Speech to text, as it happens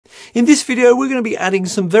In this video, we're going to be adding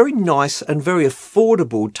some very nice and very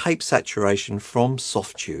affordable tape saturation from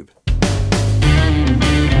Softube.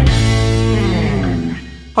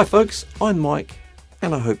 Hi folks, I'm Mike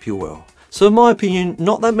and I hope you're well. So in my opinion,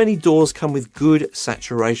 not that many DAWs come with good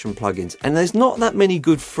saturation plugins, and there's not that many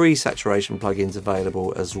good free saturation plugins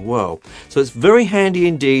available as well. So it's very handy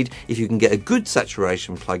indeed if you can get a good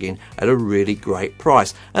saturation plugin at a really great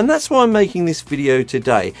price. And that's why I'm making this video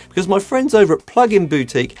today, because my friends over at Plugin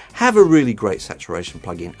Boutique have a really great saturation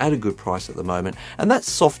plugin at a good price at the moment, and that's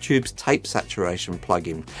Softube's Tape Saturation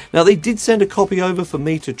plugin. Now they did send a copy over for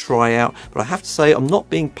me to try out, but I have to say I'm not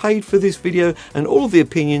being paid for this video, and all of the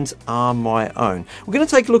opinions are my own. We're going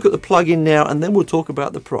to take a look at the plugin now and then we'll talk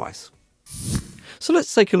about the price. So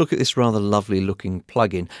let's take a look at this rather lovely looking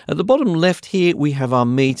plugin. At the bottom left here we have our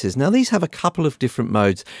meters. Now these have a couple of different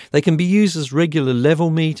modes. They can be used as regular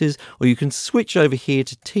level meters, or you can switch over here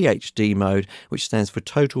to THD mode, which stands for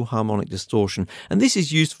Total Harmonic Distortion. And this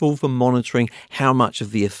is useful for monitoring how much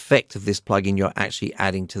of the effect of this plugin you're actually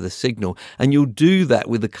adding to the signal. And you'll do that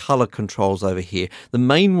with the color controls over here. The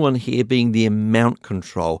main one here being the amount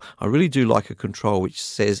control. I really do like a control which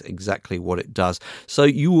says exactly what it does. So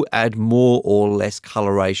you will add more or less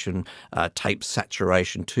coloration, tape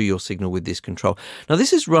saturation to your signal with this control. Now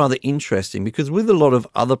this is rather interesting because with a lot of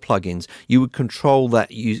other plugins you would control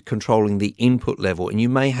that controlling the input level, and you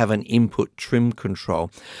may have an input trim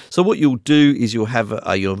control. So what you'll do is you'll have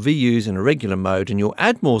your VUs in a regular mode and you'll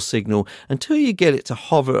add more signal until you get it to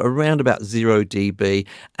hover around about 0 dB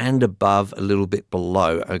and above a little bit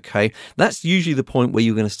below. Okay, that's usually the point where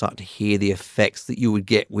you're going to start to hear the effects that you would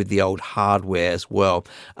get with the old hardware as well,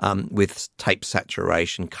 with tape saturation,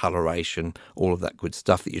 coloration, all of that good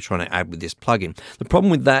stuff that you're trying to add with this plugin. The problem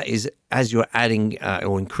with that is as you're adding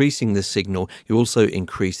or increasing the signal, you're also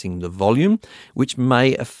increasing the volume, which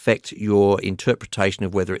may affect your interpretation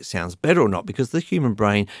of whether it sounds better or not, because the human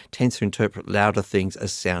brain tends to interpret louder things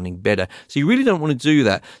as sounding better. So you really don't want to do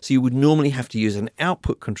that. So you would normally have to use an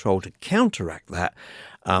output control to counteract that,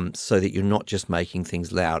 so that you're not just making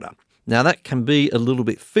things louder. Now that can be a little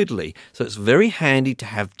bit fiddly, so it's very handy to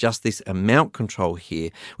have just this amount control here,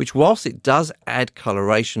 which whilst it does add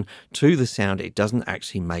coloration to the sound, it doesn't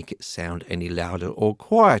actually make it sound any louder or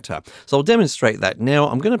quieter. So I'll demonstrate that now.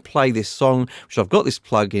 I'm going to play this song, which I've got this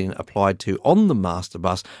plugin applied to on the master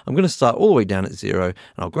bus. I'm going to start all the way down at 0 and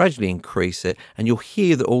I'll gradually increase it, and you'll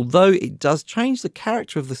hear that although it does change the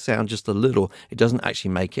character of the sound just a little, it doesn't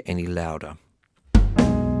actually make it any louder.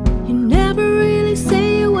 You never really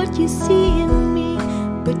say what you see in me,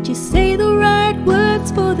 but you say the right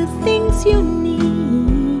words for the things you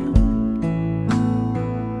need.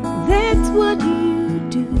 That's what you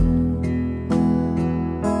do.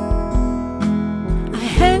 I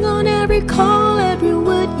hang on every call, every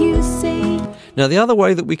word you say. Now the other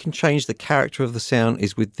way that we can change the character of the sound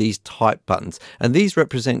is with these type buttons, and these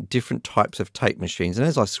represent different types of tape machines, and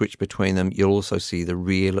as I switch between them you'll also see the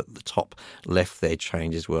reel at the top left there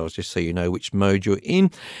change as well, just so you know which mode you're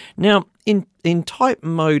in. Now in type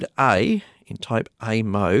mode A, in type A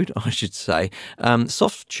mode, I should say,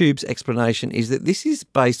 Softube's explanation is that this is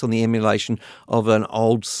based on the emulation of an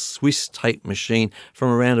old Swiss tape machine from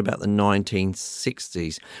around about the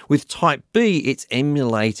 1960s. With type B, it's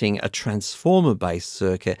emulating a transformer-based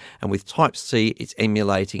circuit, and with type C, it's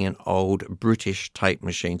emulating an old British tape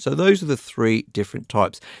machine. So those are the three different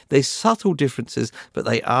types. There's subtle differences, but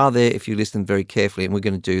they are there if you listen very carefully, and we're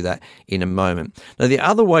going to do that in a moment. Now, the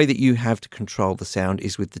other way that you have to control the sound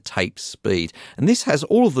is with the tape speed. And this has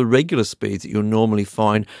all of the regular speeds that you'll normally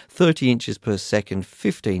find: 30 inches per second,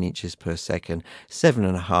 15 inches per second,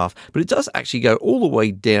 7.5, but it does actually go all the way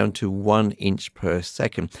down to 1 inch per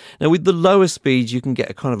second. Now with the lower speeds you can get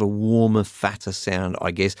a kind of a warmer, fatter sound, I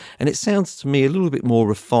guess, and it sounds to me a little bit more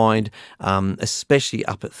refined, especially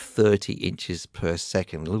up at 30 inches per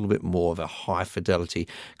second, a little bit more of a high fidelity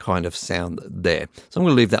kind of sound there. So I'm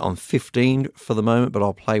going to leave that on 15 for the moment, but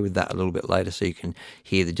I'll play with that a little bit later so you can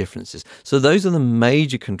hear the differences. So those are the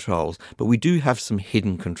major controls, but we do have some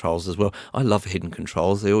hidden controls as well. I love hidden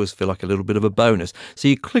controls. They always feel like a little bit of a bonus. So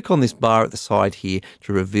you click on this bar at the side here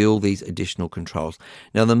to reveal these additional controls.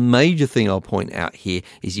 Now the major thing I'll point out here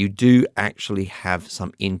is you do actually have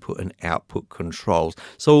some input and output controls.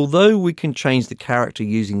 So although we can change the character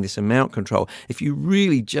using this amount control, if you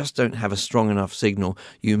really just don't have a strong enough signal,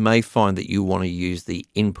 you may find that you want to use the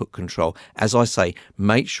input control. As I say,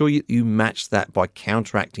 make sure you match that by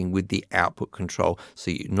counteracting with the output output control,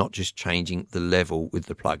 so you're not just changing the level with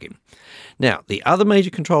the plugin. Now, the other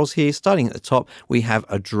major controls here, starting at the top, we have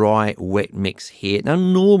a dry wet mix here. Now,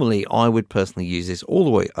 normally I would personally use this all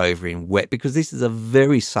the way over in wet because this is a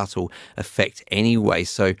very subtle effect anyway.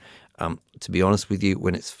 So to be honest with you,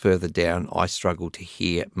 when it's further down, I struggle to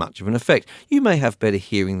hear much of an effect. You may have better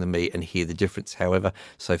hearing than me and hear the difference, however,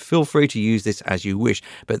 so feel free to use this as you wish.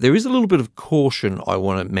 But there is a little bit of caution I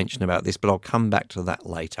want to mention about this, but I'll come back to that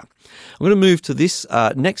later. I'm going to move to this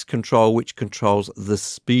next control, which controls the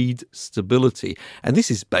speed stability. And this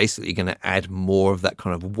is basically going to add more of that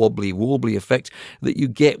kind of wobbly effect that you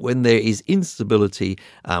get when there is instability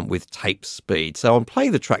with tape speed. So I'll play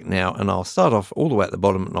the track now, and I'll start off all the way at the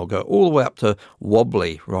bottom, and I'll go all the way up to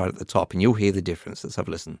wobbly right at the top, and you'll hear the difference. Let's have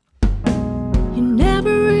a listen. You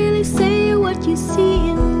never really say what you see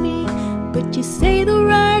in me, but you say the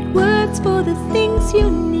right words for the things you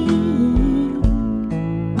need.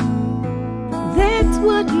 That's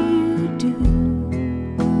what you do.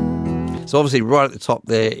 So obviously right at the top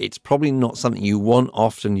there, it's probably not something you want.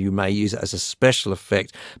 Often you may use it as a special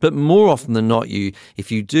effect, but more often than not,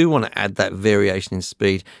 if you do want to add that variation in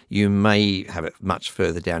speed, you may have it much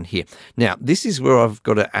further down here. Now, this is where I've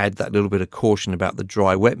got to add that little bit of caution about the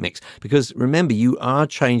dry wet mix, because remember, you are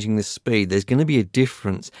changing the speed. There's going to be a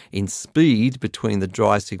difference in speed between the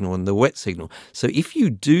dry signal and the wet signal. So if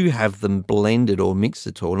you do have them blended or mixed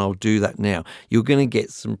at all, and I'll do that now, you're going to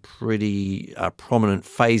get some pretty prominent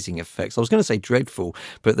phasing effects. I was going to say dreadful,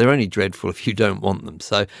 but they're only dreadful if you don't want them.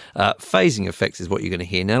 So phasing effects is what you're going to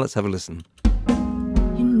hear. Now let's have a listen.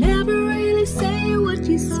 You never really say what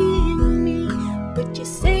you see in me, but you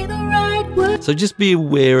say the right words. So just be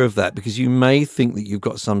aware of that, because you may think that you've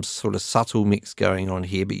got some sort of subtle mix going on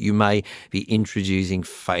here, but you may be introducing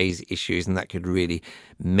phase issues, and that could really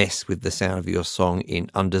mess with the sound of your song in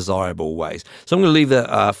undesirable ways. So I'm going to leave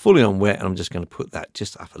that fully on wet, and I'm just going to put that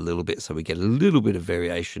just up a little bit so we get a little bit of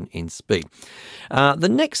variation in speed. The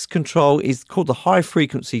next control is called the high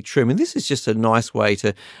frequency trim, and this is just a nice way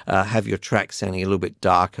to have your track sounding a little bit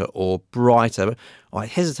darker or brighter. I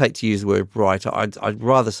hesitate to use the word brighter. I'd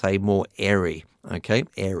rather say more airy. Okay,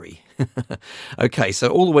 airy. Okay, so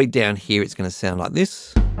all the way down here, it's going to sound like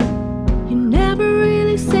this. You never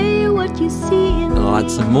really say what you see in and I'll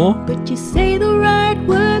add some more. But you say the right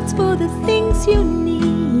words for the things you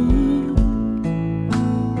need.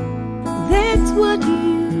 That's what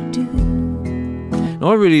you do.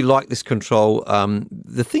 Now, I really like this control.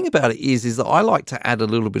 The thing about it is that I like to add a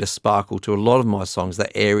little bit of sparkle to a lot of my songs,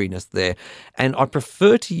 that airiness there. And I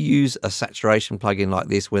prefer to use a saturation plugin like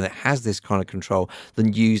this when it has this kind of control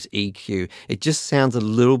than use EQ. It just sounds a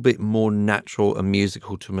little bit more natural and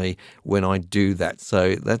musical to me when I do that.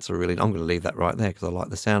 So that's I'm going to leave that right there because I like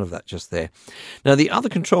the sound of that just there. Now, the other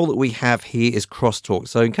control that we have here is crosstalk.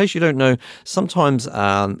 So in case you don't know, sometimes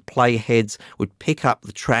playheads would pick up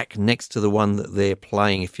the track next to the one that they're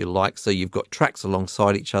playing, if you like. So you've got tracks alongside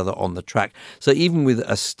each other on the track. So even with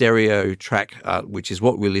a stereo track, which is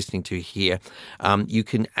what we're listening to here, you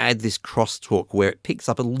can add this crosstalk where it picks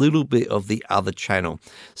up a little bit of the other channel.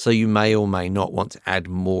 So you may or may not want to add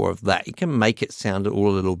more of that. It can make it sound all a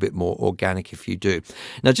little bit more organic if you do.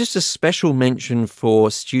 Now, just a special mention for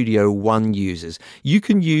Studio One users. You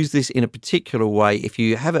can use this in a particular way if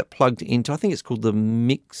you have it plugged into, I think it's called the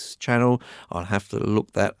mix channel. I'll have to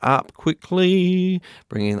look that up quickly.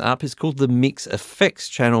 Bringing it up. It's called the mix effects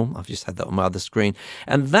channel. I've just had that on my other screen,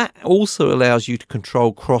 and that also allows you to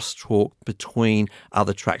control crosstalk between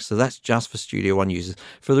other tracks. So that's just for Studio One users.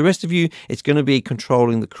 For the rest of you, it's going to be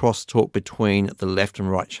controlling the crosstalk between the left and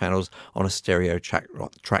right channels on a stereo track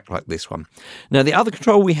like this one. Now, the other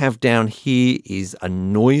control we have down here is a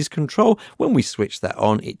noise control. When we switch that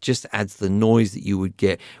on, it just adds the noise that you would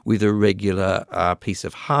get with a regular piece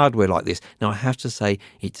of hardware like this. Now, I have to say,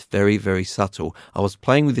 it's very, very subtle. I was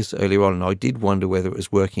playing with this earlier on, and I did wonder whether it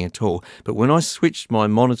was working at all. But when I switched my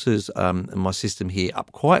monitors and my system here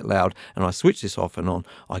up quite loud, and I switched this off and on,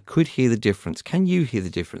 I could hear the difference. Can you hear the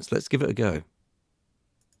difference? Let's give it a go.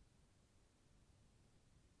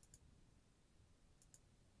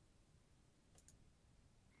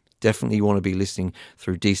 Definitely you want to be listening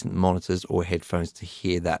through decent monitors or headphones to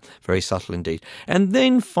hear that. Very subtle indeed. And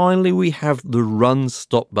then finally we have the run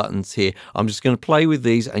stop buttons here. I'm just going to play with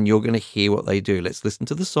these and you're going to hear what they do. Let's listen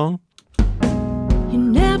to the song. You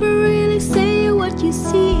never really say what you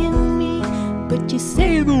see in me, but you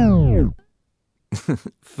say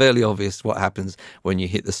Fairly obvious what happens when you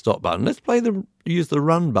hit the stop button. Let's use the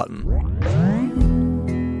run button.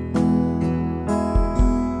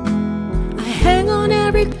 I hang on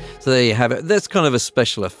every... So there you have it. That's kind of a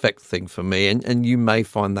special effect thing for me, and you may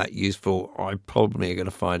find that useful. I probably are going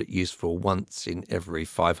to find it useful once in every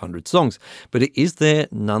 500 songs, but it is there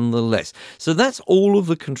nonetheless. So that's all of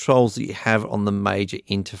the controls that you have on the major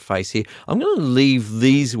interface here. I'm going to leave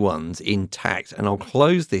these ones intact, and I'll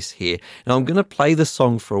close this here, and I'm going to play the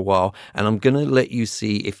song for a while, and I'm going to let you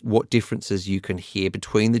see what differences you can hear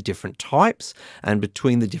between the different types and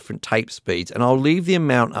between the different tape speeds. And I'll leave the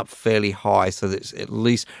amount up fairly high so that it's at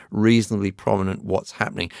least reasonably prominent what's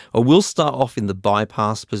happening. I will start off in the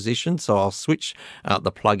bypass position, so I'll switch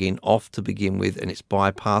the plugin off to begin with, and it's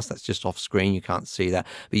bypass. That's just off screen, you can't see that,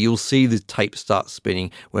 but you'll see the tape start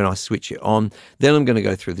spinning when I switch it on. Then I'm going to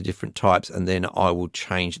go through the different types, and then I will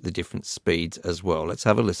change the different speeds as well. Let's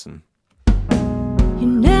have a listen. You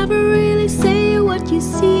never really say what you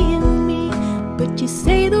see in me, but you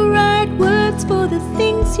say the right words for the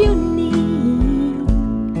things you need.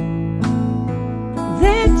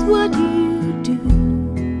 That's what you do.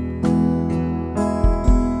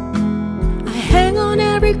 I hang on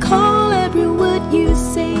every call, every word you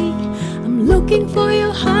say. I'm looking for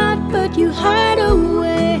your heart, but you hide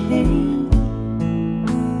away.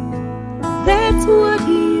 That's what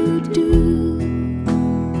you do.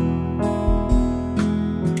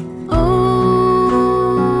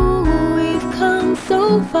 Oh, we've come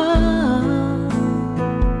so far.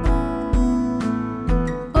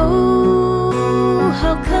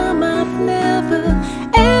 How come I've never,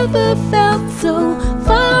 ever felt so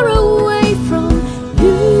far away from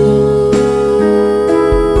you?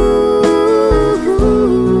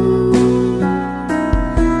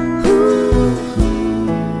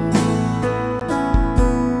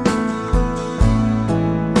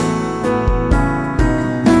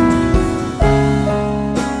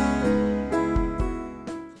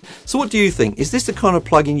 So what do you think? Is this the kind of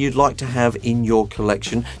plugin you'd like to have in your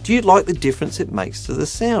collection? Do you like the difference it makes to the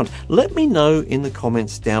sound? Let me know in the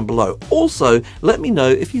comments down below. Also, let me know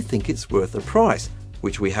if you think it's worth the price,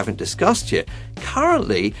 which we haven't discussed yet.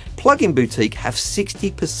 Currently, Plugin Boutique have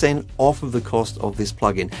 60% off of the cost of this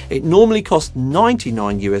plugin. It normally costs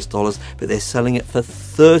 $99 US, but they're selling it for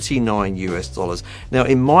 $39 US. Now,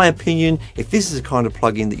 in my opinion, if this is a kind of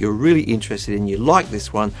plugin that you're really interested in, you like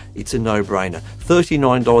this one, it's a no-brainer.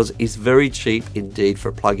 $39 is very cheap indeed for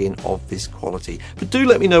a plugin of this quality. But do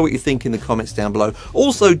let me know what you think in the comments down below.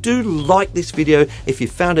 Also, do like this video if you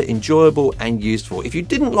found it enjoyable and useful. If you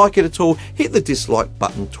didn't like it at all, hit the dislike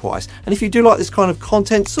button twice. And if you do like this kind of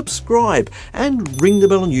content, subscribe and ring the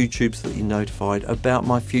bell on YouTube so that you're notified about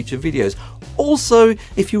my future videos. Also,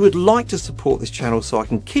 if you would like to support this channel so I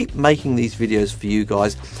can keep making these videos for you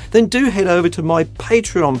guys, then do head over to my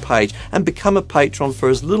Patreon page and become a patron for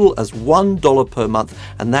as little as $1 per month,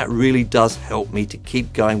 and that really does help me to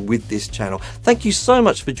keep going with this channel. Thank you so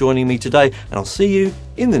much for joining me today, and I'll see you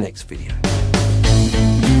in the next video.